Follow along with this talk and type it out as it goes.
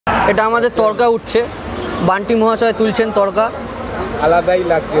এটা আমাদের তরকা উঠছে, বান্টি মহাশয় তুলছেন তরকা। আলাদাই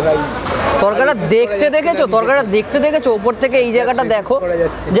লাগছে ভাই তরকাটা দেখতে দেখেছো, তরকাটা দেখতে দেখেছো ওপর থেকে এই জায়গাটা দেখো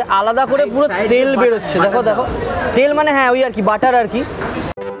যে আলাদা করে পুরো তেল বেরোচ্ছে, দেখো দেখো তেল মানে হ্যাঁ ওই আর কি বাটার আর কি।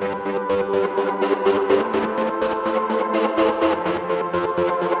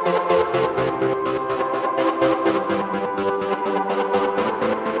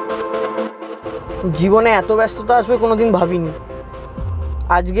 জীবনে এত ব্যস্ততা আসবে কোনোদিন ভাবিনি।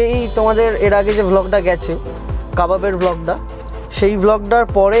 আজকেই তোমাদের এর আগে যে ভ্লগটা গেছে কাবাবের ভ্লগটা, সেই ভ্লগটার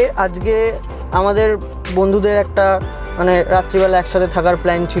পরে আজকে আমাদের বন্ধুদের একটা মানে রাত্রিবেলা একসাথে থাকার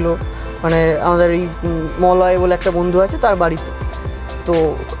প্ল্যান ছিল, মানে আমাদের এই মলয় বলে একটা বন্ধু আছে তার বাড়িতে। তো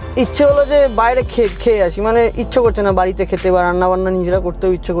ইচ্ছে হলো যে বাইরে খেয়ে আসি, মানে ইচ্ছে করছে না বাড়িতে খেতে বা রান্নাবান্না নিজেরা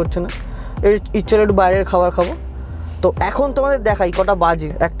করতেও ইচ্ছে করছে না, এর ইচ্ছে হলো একটু বাইরের খাবার খাবো। তো এখন তোমাদের দেখাই কটা বাজে,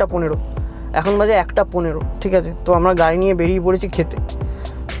 1:15, এখন বাজে 1:15, ঠিক আছে। তো আমরা গাড়ি নিয়ে বেরিয়ে পড়েছি খেতে।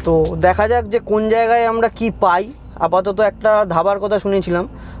 তো দেখা যাক যে কোন জায়গায় আমরা কি পাই। আপাতত একটা ধাবার কথা শুনেছিলাম,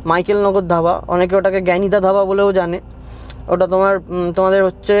 মাইকেলনগর ধাবা, অনেকে ওটাকে জ্ঞানীদা ধাবা বলেও জানে। ওটা তোমাদের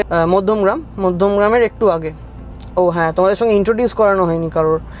হচ্ছে মধ্যমগ্রামের একটু আগে। ও হ্যাঁ, তোমাদের সঙ্গে ইন্ট্রোডিউস করানো হয়নি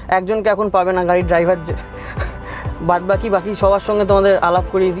কারোর, একজনকে এখন পাবে না, গাড়ির ড্রাইভার যে। বাকি সবার সঙ্গে তোমাদের আলাপ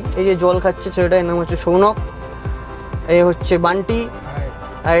করিয়ে দিই। এই যে জল খাচ্ছে ছেলেটার নাম হচ্ছে সৌনক, এই হচ্ছে বান্টি,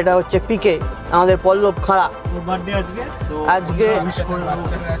 আর এটা হচ্ছে পিকে, আমাদের পল্লব খাড়া। আজকে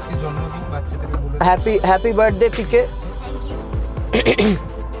হ্যাপি বার্থডে পিকে।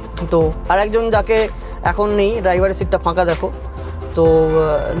 তো আরেকজন যাকে এখন নেই, ড্রাইভারের সিটটা ফাঁকা দেখো, তো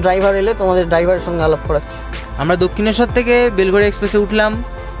ড্রাইভার এলে তোমাদের ড্রাইভারের সঙ্গে আলাপ করাচ্ছি। আমরা দক্ষিণেশ্বর থেকে বেলঘড়িয়া এক্সপ্রেসে উঠলাম,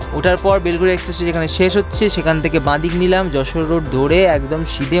 ওঠার পর বেলঘড়িয়া এক্সপ্রেসে যেখানে শেষ হচ্ছে সেখান থেকে বাঁদিক নিলাম, যশোর রোড ধরে একদম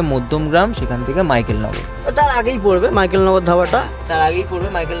সিধে মধ্যমগ্রাম, সেখান থেকে মাইকেলনগর। তার আগেই পড়বে মাইকেলনগর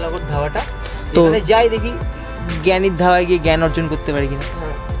ধাবাটা, তো যাই দেখি জ্ঞানীর ধাবায় গিয়ে জ্ঞান অর্জন করতে পারি কিনা।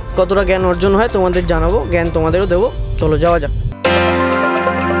 কতটা জ্ঞান অর্জন হয় তোমাদের জানাবো, জ্ঞান তোমাদেরও দেবো। চলো যাওয়া যাক।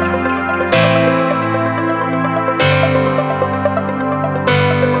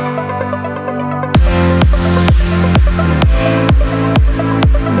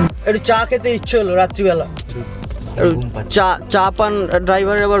 একটু চা খেতে ইচ্ছে হলো রাত্রিবেলা, চা পান।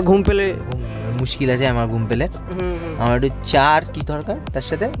 ড্রাইভারের আবার ঘুম পেলে মুশকিল আছে, আমার ঘুম পেলে আমার একটু চা আর কি দরকার তার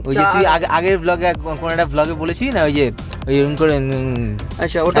সাথে। ওই যে তুই আগের ব্লগে কোন একটা ব্লগে বলেছিলি না, ওই যে ওই করে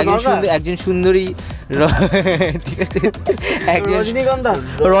আচ্ছা ওটা একজন সুন্দরী, ঠিক আছে, একজন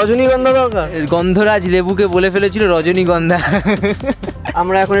রজনীগন্ধা দরকার। গন্ধরাজ লেবুকে বলে ফেলেছিল রজনীগন্ধা।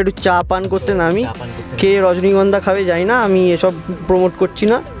 আমরা এখন একটু চা পান করতে নামি। কে রজনীগন্ধা খাবে যাই না, আমি এসব প্রমোট করছি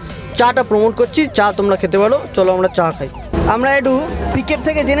না, চাটা প্রমোট করছি। চা তোমরা খেতে পারো, চলো আমরা চা খাই। আমরা একটু পিকেট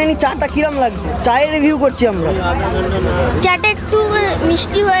থেকে জেনে নিই চাটা কিরম লাগছে, চায়ের রিভিউ করছি আমরা। চাটা একটু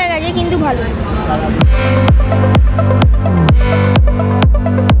মিষ্টি হয়ে গেছে কিন্তু ভালো।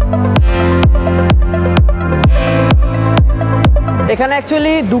 এখানে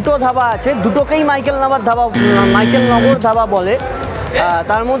অ্যাকচুয়ালি দুটো ধাবা আছে, দুটোকেই মাইকেলনগর ধাবা বলে।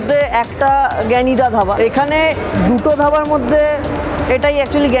 তার মধ্যে একটা জ্ঞানীদা ধাবা। এখানে দুটো ধাবার মধ্যে এটাই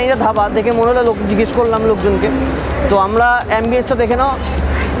অ্যাকচুয়ালি জ্ঞানীদা ধাবা দেখে মনে হলো, জিজ্ঞেস করলাম লোকজনকে। তো আমরা অ্যাম্বিয়েন্সটা দেখে নাও,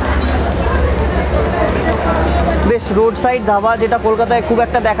 বেশ রোড সাইড ধাবা, যেটা কলকাতায় খুব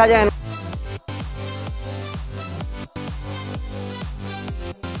একটা দেখা যায় না।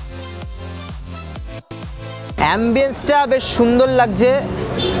 অ্যাম্বিয়েন্সটা বেশ সুন্দর লাগছে,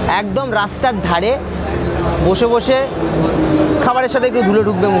 একদম রাস্তার ধারে বসে বসে খাবারের সাথে একটু ধুলো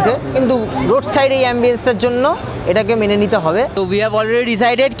ঢুকবে মুখে, কিন্তু রোড সাইড এই অ্যাম্বিয়েন্সটার জন্য এটাকে মেনে নিতে হবে। তো উই হ্যাভ অলরেডি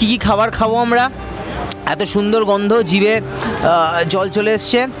ডিসাইডেড কী কী খাবার খাবো আমরা। এত সুন্দর গন্ধ, জিভে জল চলে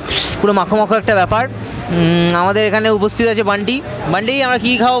এসছে, পুরো মাখো মাখো একটা ব্যাপার। আমাদের এখানে উপস্থিত আছে বান্টি। আমরা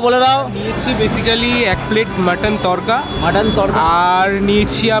কী খাবো বলে দাও। নিয়েছি বেসিক্যালি 1 প্লেট মাটন তরকা, আর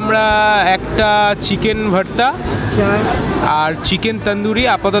নিয়েছি আমরা একটা চিকেন ভর্তা আর চিকেন তন্দুরি।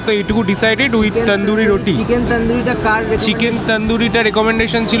 আপাতত এইটুকু ডিসাইডেড উইথ তন্দুরি রুটি। চিকেন তন্দুরিটা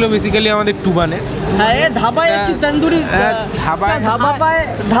রেকমেন্ডেশন ছিল বেসিক্যালি আমাদের টুবানের। হ্যাঁ, ধাবায় এসেছি তন্দুরি,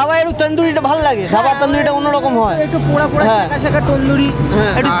 ধাবায় একটু তন্দুরিটা ভালো লাগে, ধাবার তন্দুরিটা অন্যরকম হয়, একটু পোড়া শাঁকা তন্দুরি,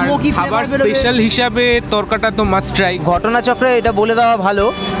 একটু স্মোকি খাবার স্পেশাল হিসাবে তরকাটা তো মাস্ট ট্রাই। ঘটনাচক্রে এটা বলে দেওয়া ভালো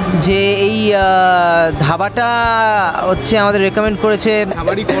যে এই ধাবাটা হচ্ছে আমাদের রেকমেন্ড করেছে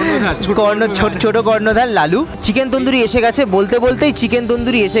ছোট কর্ণধার লালু। চিকেন তন্দুরি এসে গেছে, বলতে বলতেই চিকেন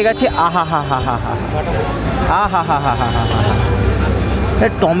তন্দুরি এসে গেছে। আহা হা হা হা হা আহা হা হা হা হা হা।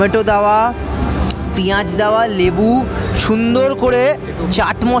 টমেটো দেওয়া, পেঁয়াজ দেওয়া, লেবু, সুন্দর করে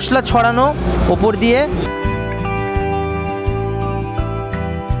চাট মশলা ছড়ানো ওপর দিয়ে।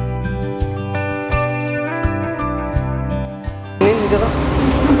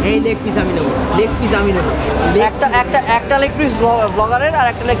 এই লেগ পিস আমি নেবো, লেগ পিস আমি নেবো। একটা লেগ পিস ব্লগারের আর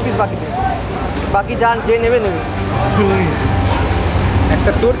একটা লেগ পিস বাকি যান যে নেবে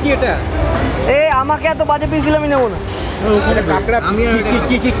একটা তোর কি এটা? আমাকে এত বাজে পিস দিলে আমি নেবো না।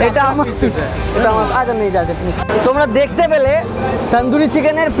 তোমরা দেখতে পেলে তন্দুরি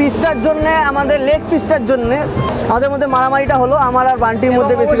চিকেনের পিসটার জন্য, আমাদের লেগ পিসটার জন্য আমাদের মধ্যে মারামারিটা হলো, আমার আর বান্টির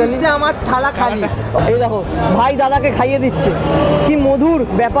মধ্যে। বেসিক্যালি আমার থালা খালি। এই দেখো ভাই দাদাকে খাইয়ে দিচ্ছে, কি মধুর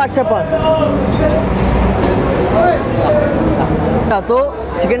ব্যাপার স্যাপার। তো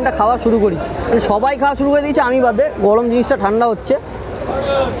চিকেনটা খাওয়া শুরু করি, সবাই খাওয়া শুরু করে দিয়েছে আমি বাদে। গরম জিনিসটা ঠান্ডা হচ্ছে।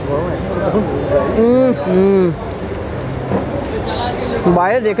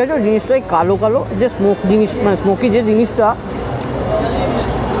 বাইরে দেখেছো জিনিসটাই কালো কালো, যে স্মোক জিনিস, মানে স্মোকি যে জিনিসটা,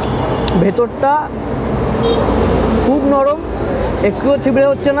 ভেতরটা খুব নরম, একটুও ছিবড়ে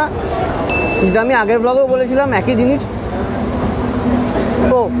হচ্ছে না। যেটা আমি আগের ব্লগেও বলেছিলাম একই জিনিস।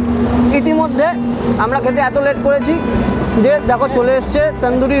 তো ইতিমধ্যে আমরা খেতে এত লেট করেছি যে দেখো চলে এসছে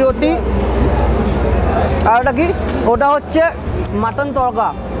তন্দুরি রুটি। আর ওটা কি? ওটা হচ্ছে মাটন তড়কা,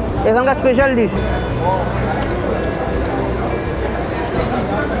 এখানকার স্পেশাল ডিশ।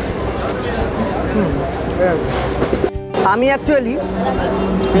 আমি অ্যাকচুয়ালি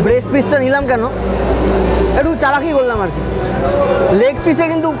ব্রেস্ট পিসটা নিলাম কেন, একটু চালাকি করলাম আর কি। লেগ পিসে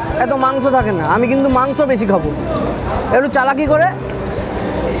কিন্তু এত মাংস থাকে না, আমি কিন্তু মাংস বেশি খাবো। একটু চালাকি করে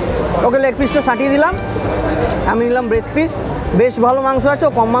ওকে লেগ পিসটা সাটিয়ে দিলাম, আমি নিলাম ব্রেস্ট পিস। বেশ ভালো মাংস আছে,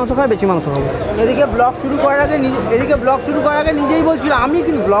 ও কম মাংস খায়, বেশি মাংস খাবো। এদিকে ব্লগ শুরু করার আগে নিজেই বলছিল আমি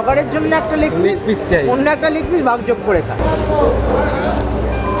কিন্তু ব্লগারের জন্য একটা লেগ পিস চাই, অন্য একটা লেগ পিস ভাগযোগ করে খাই।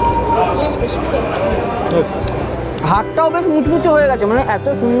 হাড়টাও বেশ মুচমুচে হয়ে গেছে, মানে এত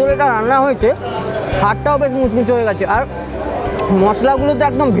সুন্দর এটা রান্না হয়েছে, হাড়টাও বেশ মুচমুচে হয়ে গেছে। আর মশলাগুলো তো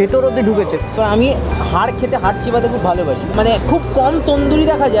একদম ভেতর অবধি ঢুকেছে। তো আমি হাড় খেতে, হাড় চেবাতে খুব ভালোবাসি। মানে খুব কম তন্দুরি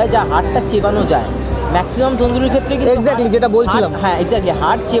দেখা যায় যা হাড়টা চেবানো যায়। ম্যাক্সিমাম তন্দুরির ক্ষেত্রে কিন্তু এক্স্যাক্টলি যেটা বলছিলাম, হ্যাঁ এক্স্যাক্টলি,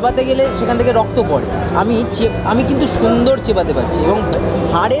 হাড় চেবাতে গেলে সেখান থেকে রক্ত পড়ে। আমি কিন্তু সুন্দর চেবাতে পারছি, এবং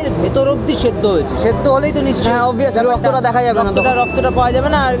হাড়ের ভেতর অবধি সেদ্ধ হয়েছে। সেদ্ধ হলেই তো নিশ্চয়ই, হ্যাঁ অবভিয়াসলি রক্তটা দেখা যাবে না, রক্তটা পাওয়া যাবে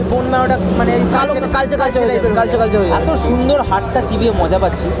না, আর বোন ম্যারোটা মানে কালচে এত সুন্দর হাড়টা চিবিয়ে মজা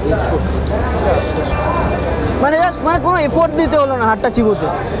পাচ্ছি। মানে জাস্ট মানে কোনো এফোর্ট দিতে হলো না হাড়টা চিবোতে,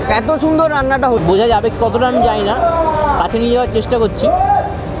 এত সুন্দর রান্নাটা হলো। বোঝা যাবে কতটা আমি জানি না, কাছে নিয়ে যাওয়ার চেষ্টা করছি।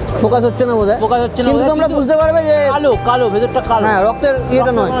 ফোকাস হচ্ছে না বোধহয়, কিন্তু তোমরা বুঝতে পারবে যে কালো ভেতরটা কালো, হ্যাঁ রক্তের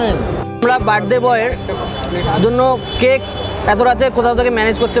ইয়েটা নয়। আমরা বার্থডে বয়ের জন্য কেক এত রাতে কোথাও থেকে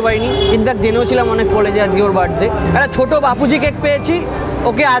ম্যানেজ করতে পারিনি। ইনফ্যাক্ট জেনেও ছিলাম অনেক পরে যে আজকে ওর বার্থডে। একটা ছোটো বাপুজি কেক পেয়েছি,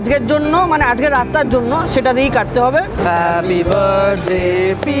 ওকে আজকের জন্য, মানে আজকের রাতটার জন্য সেটা দিয়েই কাটতে হবে। Happy birthday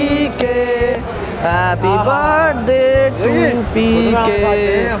PK, happy birthday to PK,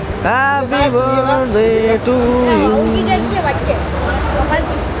 happy birthday to you.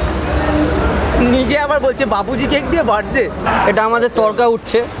 নিজে আবার বলছে বাপুজি কেক দিয়ে বার্থডে। এটা আমাদের তরকা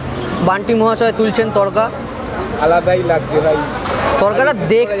উঠছে, বান্টি মহাশয় তুলছেন তরকা। আলাদাই লাগছে ভাই তরকাটা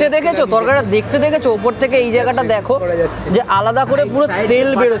দেখতে দেখেছো ওপর থেকে এই জায়গাটা দেখো যে আলাদা করে পুরো তেল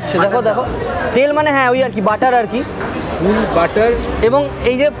বেরোচ্ছে। দেখো তেল মানে হ্যাঁ ওই আর কি বাটার আর কি, বাটার। এবং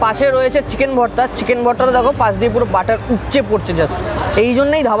এই যে পাশে রয়েছে চিকেন ভর্তাটা দেখো পাশ দিয়ে পুরো বাটার উপচে পড়ছে জাস্ট। এই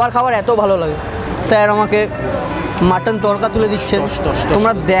জন্যই ধাবার খাবার এত ভালো লাগে। স্যার আমাকে মাটন তরকা তুলে দিচ্ছেন,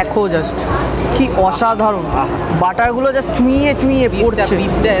 তোমরা দেখো জাস্ট কি অসাধারণ। বাটারগুলো জাস্ট চুইয়ে পড়ছে,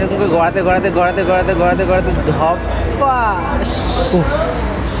 পিসটা এরকম করে গড়াতে ধপা।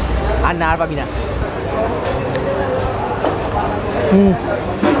 আর না আর পাবি না।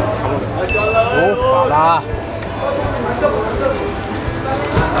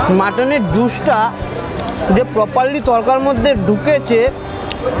 মাটনের জুসটা যে প্রপারলি তরকার মধ্যে ঢুকেছে,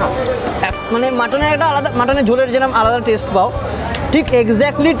 মানে মাটনের একটা আলাদা, মাটনের ঝোলের যেরকম আলাদা টেস্ট পাও, ঠিক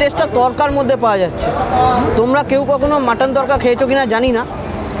এক্স্যাক্টলি টেস্টটা তরকার মধ্যে পাওয়া যাচ্ছে। তোমরা কেউ কখনো মাটন তরকা খেয়েছো কিনা জানি না,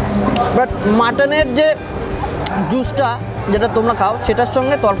 বাট মাটনের যে জুসটা যেটা তোমরা খাও সেটার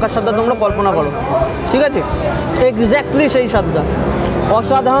সঙ্গে তরকার স্বাদটা তোমরা কল্পনা করো, ঠিক আছে? এক্স্যাক্টলি সেই স্বাদটা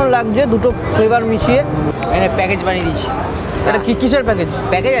অসাধারণ লাগছে, দুটো ফ্লেভার মিশিয়ে। মানে প্যাকেজ বানিয়ে দিয়েছি। এটা কিসের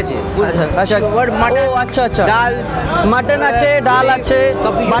প্যাকেজ আছে? আচ্ছা মাটন, আচ্ছা ডাল, মাটন আছে, ডাল আছে,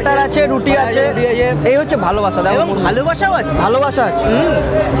 বাটার আছে, রুটি আছে। এই হচ্ছে ভালোবাসা। এবং ভালোবাসাও আছে,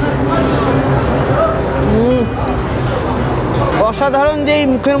 অসাধারণ। যে এই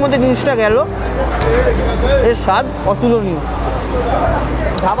মুখের মধ্যে জিনিসটা গেল, এর স্বাদ অতুলনীয়।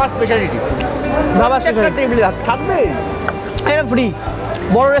 ধাবার স্পেশালিটি থাকবে, এটা ফ্রি।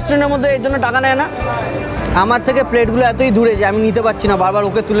 বড় রেস্টুরেন্টের মধ্যে এর জন্য টাকা নেয় না। আমার থেকে প্লেটগুলো এতই দূরে যে আমি নিতে পারছি না, বারবার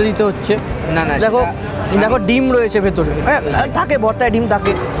ওকে তুলে দিতে হচ্ছে। না দেখো ডিম রয়েছে ভেতরে, থাকে ভর্তায় ডিম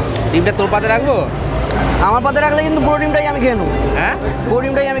থাকে। ডিমটা তোর পাতে রাখবো? আমার পাতে রাখলে কিন্তু পুরো ডিমটাই আমি খেয়ে নেবো। হ্যাঁ, পুরো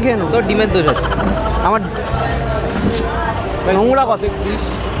ডিমটাই আমি খেয়ে নেবো। তোর ডিমের দোষ আছে। আমার নোংরা কথা।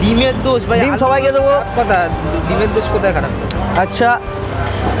 ডিমের দোষ ভাই, ডিম সবাইকে দেবো কথা। ডিমের দোষ কোথায় খারাপ? আচ্ছা,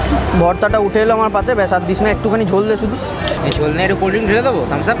 ভর্তাটা উঠে এলো আমার পাতে, ব্যাস আর দিস না, একটুখানি ঝোল দে শুধু। এই ঝোল নিয়ে একটু কোল্ড ড্রিঙ্ক ঢেলে দেবো,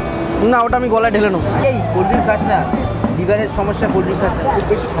 থামস আপ? না, ওটা আমি গলায় ঢেলে নেবো। এই কোল্ড ড্রিঙ্ক খাস না, লিভারের সমস্যা, কোল্ড ড্রিঙ্ক খাস না। খুব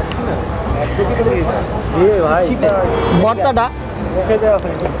বেশি খাচ্ছি না, ভর্তাটা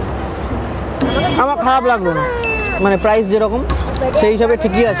আমার খারাপ লাগলো না, মানে প্রাইস যেরকম সেই হিসাবে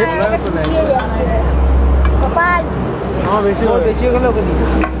ঠিকই আছে। বেশি হয়ে গেলে ওকে দিই।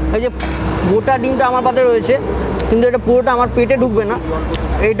 এই যে গোটা ডিমটা আমার পাতে রয়েছে, কিন্তু এটা পুরোটা আমার পেটে ঢুকবে না।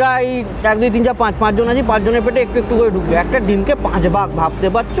 এটা এই 1 2 3 4 5 5জন আছি, 5 জনের পেটে একটু একটু করে ঢুকবে। একটা ডিমকে 5 ভাগ, ভাবতে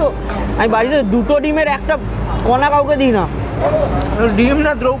পারছো? আমি বাড়িতে 2টো ডিমের একটা কণা কাউকে দিই না। ডিম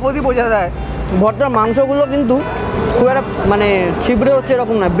না দ্রৌপদী বোঝা যায়। ভর্তার মাংসগুলো কিন্তু খুব একটা মানে ছিবড়ে হচ্ছে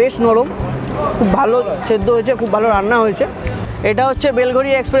এরকম না, বেশ নরম, খুব ভালো সেদ্ধ হয়েছে, খুব ভালো রান্না হয়েছে। এটা হচ্ছে বেলঘড়ি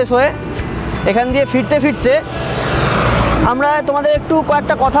এক্সপ্রেস হয়ে, এখান দিয়ে ফিরতে ফিরতে আমরা তোমাদের একটু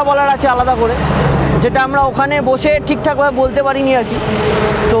কয়েকটা কথা বলার আছে আলাদা করে, যেটা আমরা ওখানে বসে ঠিকঠাকভাবে বলতে পারিনি আর কি।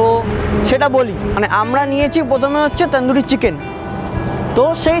 তো সেটা বলি, মানে আমরা নিয়েছি প্রথমে হচ্ছে তন্দুরি চিকেন। তো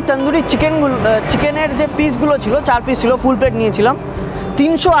সেই তন্দুরি চিকেনের যে পিসগুলো ছিল, 4 পিস ছিল, ফুল প্লেট নিয়েছিলাম,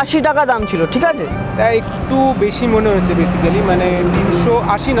 380 টাকা দাম ছিল, ঠিক আছে? এটা একটু বেশি মনে হচ্ছে বেসিক্যালি, মানে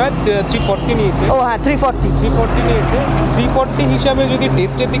 380 নয়, 340 নিয়েছে। ও হ্যাঁ, 340 নিয়েছে। 340 হিসাবে যদি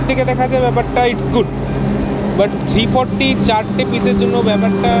টেস্টের দিক থেকে দেখা যায় ব্যাপারটা ইটস গুড, বাট 340 4টে পিসের জন্য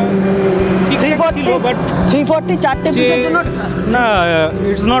ব্যাপারটা ঠিকঠাক ছিল। বাট 340 4টে পিসের জন্য না,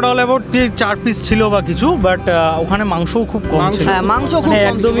 ইটস নট অল অ্যাবাউট যে 4 পিস ছিল বা কিছু, বাট ওখানে মাংসও খুব কম ছিল। হ্যাঁ, মাংস খুব মানে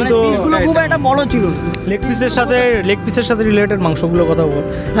কম ছিল, একদমই মানে তো পিসগুলো খুব একটা বড় ছিল। লেগ পিসের সাথে রিলেটেড মাংসগুলোর কথা বল।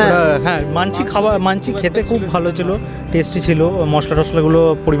 হ্যাঁ। হ্যাঁ, মানছি খেতে খুব ভালো ছিল, টেস্টি ছিল, মশলাগুলো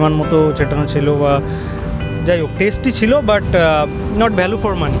পরিমাণ মতো চেটানো ছিল, বা যাই হোক টেস্টি ছিল, but not value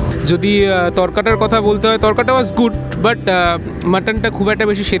for money. যদি তরকাটার কথা বলতে হয়, তরকাটা ওয়াজ গুড, বাট মাটনটা খুব একটা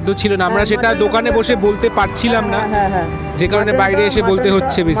বেশি সেদ্ধ ছিল না। আমরা সেটা দোকানে বসে বলতে পারছিলাম না, হ্যাঁ, যে কারণে বাইরে এসে বলতে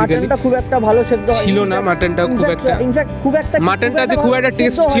হচ্ছে। বেসিক্যালি মাটনটা খুব একটা ভালো সেদ্ধ ছিল না, মাটনটা খুব একটা, ইনফ্যাক্ট খুব একটা মাটনটা যে খুব একটা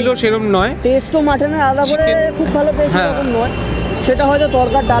টেস্ট ছিল সেরকম নয়। টেস্টও মাটনের আলাদা করে খুব ভালো টেস্ট হ্যাঁ। এরকম নয়। সেটা হয়তো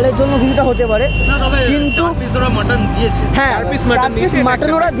তরকার ডালের জন্য কিছুটা হতে পারে, কিন্তু মাটন দিয়েছে, হ্যাঁ, 4 পিস মাটন দিয়েছে, মাটন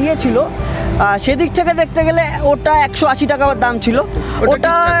ওরা দিয়েছিল। সেদিক থেকে দেখতে গেলে ওটা 180 টাকা দাম ছিল,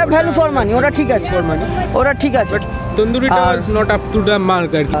 ওটা ভ্যালু ফর মানি, ওটা ঠিক আছে, ওটা ঠিক আছে। But তন্দুরিটা was not up to the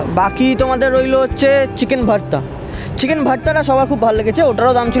mark আর কি। বাকি তোমাদের রইলো হচ্ছে চিকেন ভর্তাটা সবার খুব ভালো লেগেছে,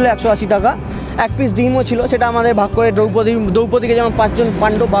 ওটারও দাম ছিল 180 টাকা। 1 পিস ডিমও ছিল, সেটা আমাদের ভাগ করে দ্রৌপদীকে যেমন 5 জন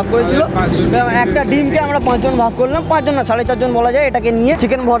পাণ্ডব ভাগ করেছিল, একটা ডিমকে আমরা 5 জন ভাগ করলাম, 5 জন না 4.5 জন বলা যায় এটাকে নিয়ে।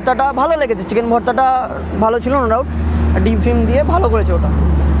 চিকেন ভর্তাটা ভালো লেগেছে, চিকেন ভর্তাটা ভালো ছিল, নো ডাউট। ডিম ফিম দিয়ে ভালো করেছে ওটা,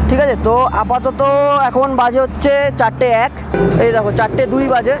 ঠিক আছে। তো আপাতত এখন বাজে হচ্ছে 4:01, এই দেখো 4:02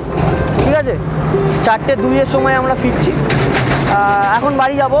 বাজে, ঠিক আছে। 4:02-এর সময় আমরা ফিরছি। এখন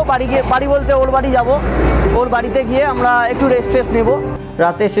বাড়ি যাব, বাড়ি বলতে ওর বাড়ি যাব। ওর বাড়িতে গিয়ে আমরা একটু রেস্ট নেব।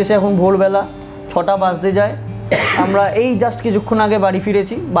 রাতের শেষে এখন ভোরবেলা 6টা বাজতে যায়। আমরা এই জাস্ট কিছুক্ষণ আগে বাড়ি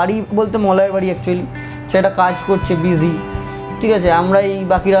ফিরেছি। বাড়ি বলতে মলয়ের বাড়ি অ্যাকচুয়ালি, সেটা কাজ করছে, বিজি, ঠিক আছে। আমরা এই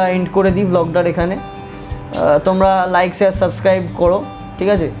বাকিরা এন্ড করে দিই ব্লগটার এখানে। তোমরা লাইক শেয়ার সাবস্ক্রাইব করো, ঠিক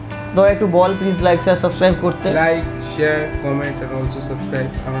আছে। তোরা একটু বল প্লিজ লাইক শেয়ার সাবস্ক্রাইব করতে। Like share comment are also subscribe.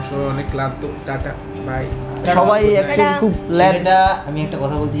 আমরা সবাই অনেক ক্লান্ত, টাটা বাই। সবাই অ্যাকচুয়ালি খুব ছেলেটা, আমি একটা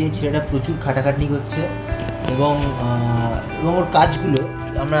কথা বলতে চাই, ছেলেটা প্রচুর খাটাখাটনি করছে, এবং ওর কাজগুলো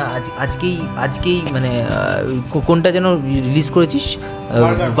আমরা আজকেই মানে কোনটা যেন রিলিজ করেছিস,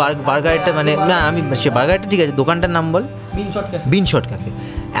 বার্গারটা, মানে না আমি সে বার্গারটা ঠিক আছে, দোকানটার নাম বল। বিনশট ক্যাফে।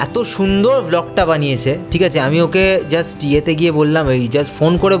 এত সুন্দর ব্লগটা বানিয়েছে, ঠিক আছে। আমি ওকে জাস্ট ইয়েতে গিয়ে বললাম, এই জাস্ট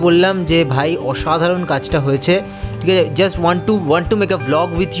ফোন করে বললাম যে ভাই অসাধারণ কাজটা হয়েছে, ঠিক আছে, just want to make a blog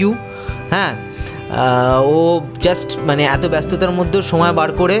with you. হ্যাঁ, ও জাস্ট মানে এত ব্যস্ততার মধ্যেও সময় বার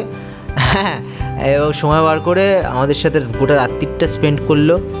করে, হ্যাঁ, সময় বার করে আমাদের সাথে গোটা রাত্রিটা স্পেন্ড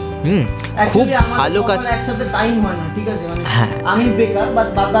করলো। খুব ভালো কাজ। একসাথে টাইম হয় না, ঠিক আছে। হ্যাঁ, আমি বেকার,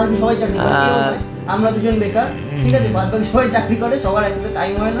 বাকি সবাই চাকরি করে, আমরা দুজন বেকার, ঠিক আছে। বাকি সবাই চাকরি করে, সবার একসাথে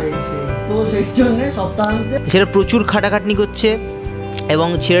টাইম হয় না, তো সেই জন্য সপ্তাহান্তে সেটা প্রচুর খাটাখাটনি করছে, এবং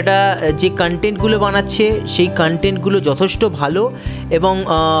ছেলেটা যে কন্টেন্টগুলো বানাচ্ছে সেই কন্টেন্টগুলো যথেষ্ট ভালো, এবং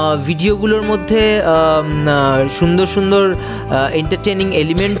ভিডিওগুলোর মধ্যে সুন্দর সুন্দর এন্টারটেনিং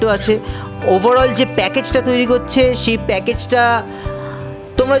এলিমেন্টও আছে। ওভারঅল যে প্যাকেজটা তৈরি করছে, সেই প্যাকেজটা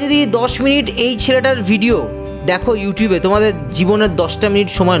তোমরা যদি 10 মিনিট এই ছেলেটার ভিডিও দেখো ইউটিউবে, তোমাদের জীবনের 10টা মিনিট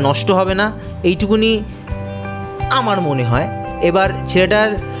সময় নষ্ট হবে না, এইটুকুনি আমার মনে হয়। এবার ছেলেটার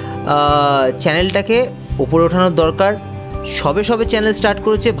চ্যানেলটাকে ওপরে ওঠানোর দরকার, সবে সবে চ্যানেল স্টার্ট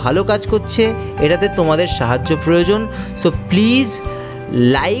করেছে, ভালো কাজ করছে, এটাতে তোমাদের সাহায্য প্রয়োজন। So please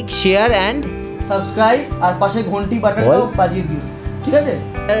like, share and subscribe, আর পাশে ঘন্টি বাটনটাও বাজিয়ে দিও, ঠিক আছে?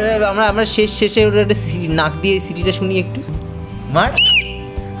 আমরা শেষে ওটা একটা নাক দিয়ে সিটিটা শুনি একটু। মার,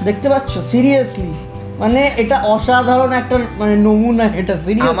 দেখতে পাচ্ছ সিরিয়াসলি, মানে এটা অসাধারণ একটা মানে নমুনা, এটা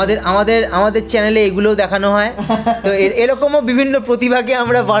সিরিয়াস। আমাদের চ্যানেলে এগুলোও দেখানো হয়, তো এরকমও বিভিন্ন প্রতিভাকে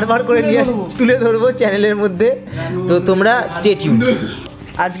আমরা বারবার করে নিয়ে তুলে ধরবো চ্যানেলের মধ্যে। তো তোমরা স্টে টিউনড।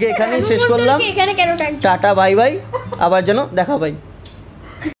 আজকে এখানেই শেষ করলাম। এখানে কেন টানছো? টাটা, বাই বাই, আবার যেন দেখা পাই।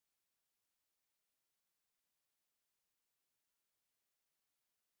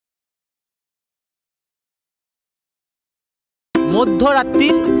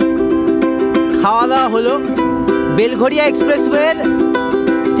 মধ্যরাত্রির খাওয়া দাওয়া হলো বেলঘড়িয়া এক্সপ্রেসওয়ের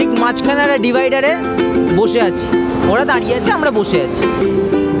ঠিক মাঝখানে একটা ডিভাইডারে বসে আছি। ওরা দাঁড়িয়ে আছে, আমরা বসে আছি।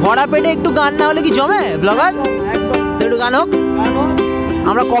 ভরা পেটে একটু গান না হলে কি জমে ব্লগার? একটু গান হোক।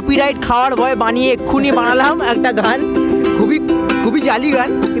 আমরা কপিরাইট খাওয়ার ভয়ে বানিয়ে এক্ষুনি বানালাম একটা গান, খুবই খুবই জালি গান,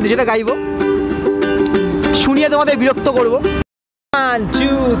 কিন্তু সেটা গাইবো, শুনিয়ে তোমাদের বিরক্ত করবো। 1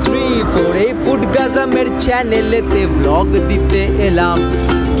 2 3 4 এই ফুডগাজমের চ্যানেলেতে ব্লগ দিতে এলাম।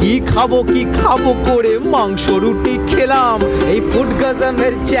 কি খাবো করে মাংস রুটি খেলাম। এই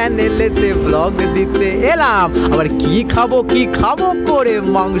ফুডগাজমের চ্যানেলেতে ব্লগ দিতে এলাম। আবার কি খাবো করে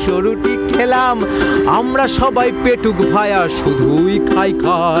মাংস রুটি খেলাম। আমরা সবাই পেটুক ভায়া শুধুই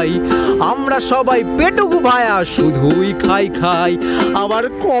খাই। আমরা সবাই পেটুক ভায়া শুধুই খাই। আবার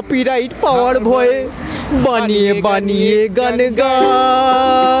কপিরাইট পাওয়ার ভয়ে বানিয়ে গান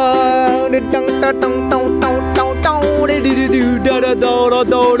গান। টং টং টং টং টং টং টং রে দিদি দি ডারা দৌড়া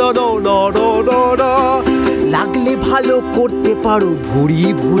দৌড়া দৌড়া দৌড়া। লাগলে ভালো করতে পারো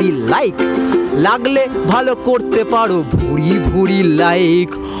ভুড়ি লাইক। লাগলে ভালো করতে পারো ভুড়ি লাইক।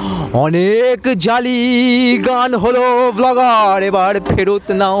 অনেক জালি গান হলো ব্লগার, এবার ফেরত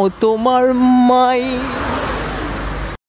নাও তোমার মাই।